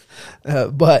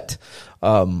 But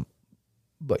you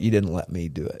didn't let me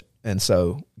do it. And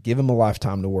so give him a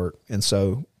lifetime to work. And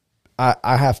so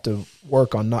I have to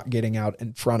work on not getting out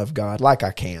in front of God like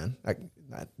I can.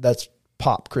 That's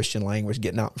pop Christian language,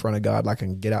 getting out in front of God like I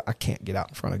can get out. I can't get out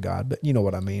in front of God, but you know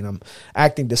what I mean. I'm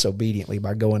acting disobediently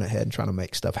by going ahead and trying to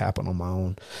make stuff happen on my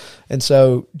own. And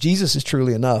so Jesus is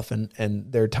truly enough. And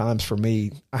there are times for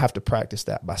me, I have to practice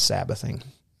that by Sabbathing.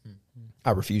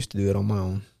 I refuse to do it on my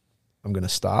own. I'm going to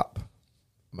stop.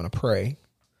 I'm going to pray.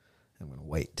 I'm going to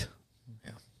wait.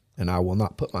 Yeah. And I will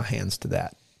not put my hands to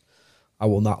that. I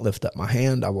will not lift up my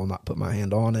hand. I will not put my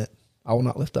hand on it. I will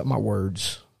not lift up my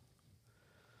words.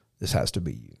 This has to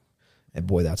be you. And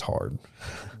boy, that's hard.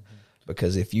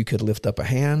 Because if you could lift up a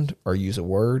hand or use a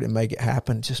word and make it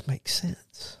happen, it just makes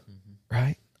sense,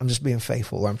 right? I'm just being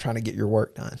faithful. I'm trying to get your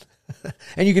work done.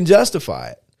 And you can justify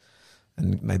it.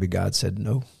 And maybe God said,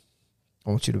 no, I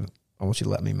want you to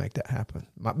let me make that happen.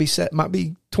 Might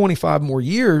be 25 more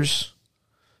years,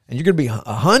 and you're going to be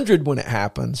 100 when it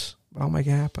happens, but I'll make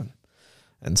it happen.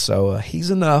 And so he's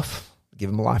enough. Give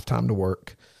him a lifetime to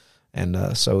work.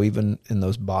 And so even in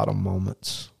those bottom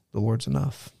moments, the Lord's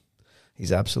enough.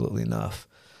 He's absolutely enough.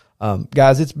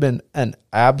 Guys, it's been an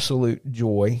absolute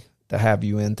joy to have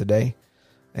you in today.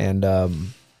 And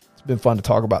it's been fun to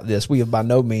talk about this. We have by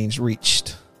no means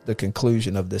reached the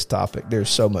conclusion of this topic. There's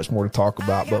so much more to talk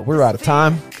about, but we're out of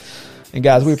time. And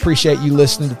guys, we appreciate you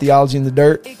listening to Theology in the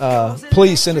Dirt.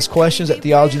 Please send us questions at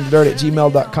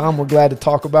theologyinthedirt@gmail.com. We're glad to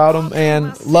talk about them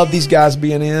and love these guys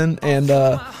being in. And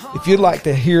if you'd like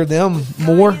to hear them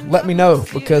more, let me know,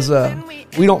 because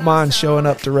we don't mind showing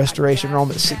up to Restoration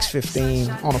Rome at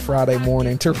 6:15 on a Friday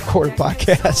morning to record a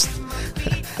podcast.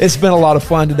 It's been a lot of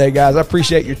fun today, guys. I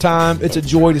appreciate your time. It's a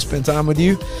joy to spend time with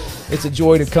you. It's a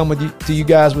joy to come to you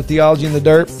guys with Theology in the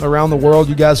Dirt around the world.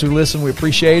 You guys who listen, we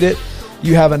appreciate it.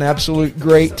 You have an absolute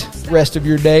great rest of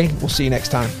your day. We'll see you next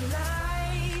time.